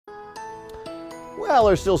Well,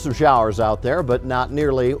 there's still some showers out there, but not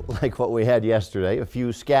nearly like what we had yesterday. A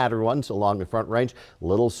few scattered ones along the Front Range.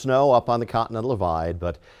 Little snow up on the Continental Divide,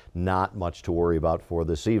 but not much to worry about for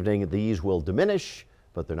this evening. These will diminish,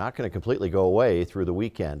 but they're not going to completely go away through the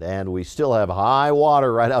weekend. And we still have high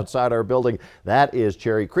water right outside our building. That is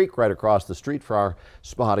Cherry Creek right across the street for our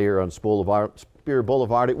spot here on Spear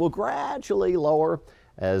Boulevard. It will gradually lower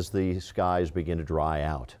as the skies begin to dry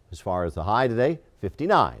out. As far as the high today,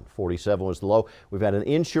 59, 47 was the low. We've had an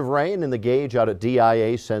inch of rain in the gauge out at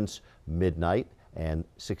DIA since midnight, and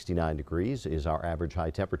 69 degrees is our average high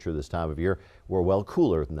temperature this time of year. We're well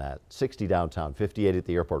cooler than that. 60 downtown, 58 at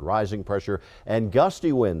the airport. Rising pressure and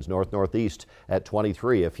gusty winds north-northeast at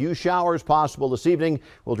 23. A few showers possible this evening.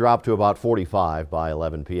 Will drop to about 45 by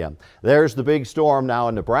 11 p.m. There's the big storm now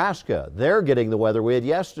in Nebraska. They're getting the weather we had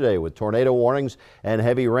yesterday with tornado warnings and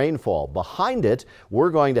heavy rainfall. Behind it,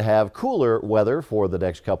 we're going to have cooler weather for the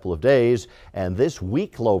next couple of days, and this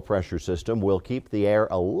weak low pressure system will keep the air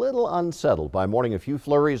a little unsettled. By morning, a few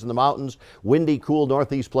flurries in the mountains, windy, cool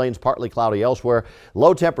northeast plains, partly cloudy elsewhere.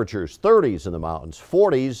 Low temperatures, 30s in the mountains,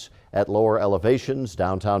 40s at lower elevations.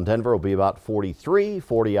 Downtown Denver will be about 43,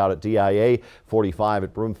 40 out at DIA, 45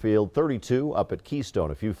 at Broomfield, 32 up at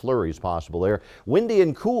Keystone. A few flurries possible there. Windy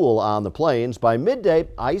and cool on the plains. By midday,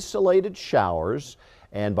 isolated showers.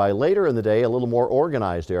 And by later in the day, a little more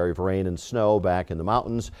organized area of rain and snow back in the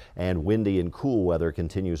mountains, and windy and cool weather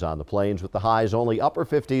continues on the plains with the highs only upper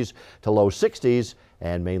 50s to low 60s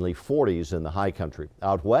and mainly 40s in the high country.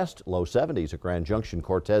 Out west, low 70s at Grand Junction,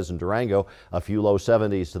 Cortez, and Durango. A few low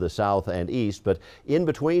 70s to the south and east, but in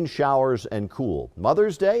between showers and cool.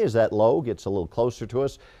 Mother's Day, as that low gets a little closer to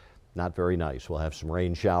us, not very nice. We'll have some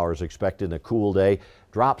rain showers expected in a cool day.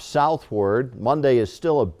 Drop southward. Monday is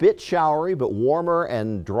still a bit showery, but warmer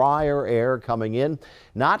and drier air coming in.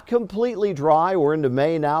 Not completely dry. We're into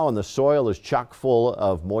May now, and the soil is chock full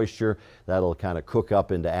of moisture. That'll kind of cook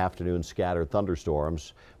up into afternoon scattered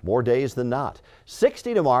thunderstorms. More days than not.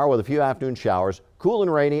 60 tomorrow with a few afternoon showers. Cool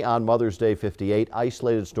and rainy on Mother's Day, 58.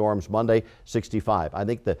 Isolated storms Monday, 65. I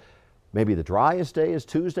think maybe the driest day is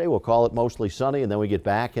Tuesday. We'll call it mostly sunny, and then we get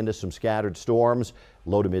back into some scattered storms.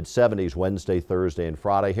 Low to mid 70s Wednesday, Thursday, and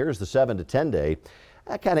Friday. Here's the 7 to 10 day.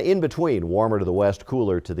 Kind of in between, warmer to the west,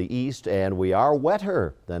 cooler to the east, and we are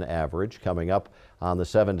wetter than average coming up on the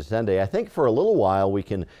 7 to 10 day. I think for a little while we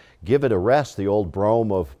can give it a rest, the old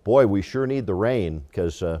brome of, boy, we sure need the rain,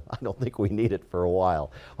 because I don't think we need it for a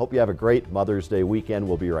while. Hope you have a great Mother's Day weekend.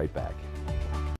 We'll be right back.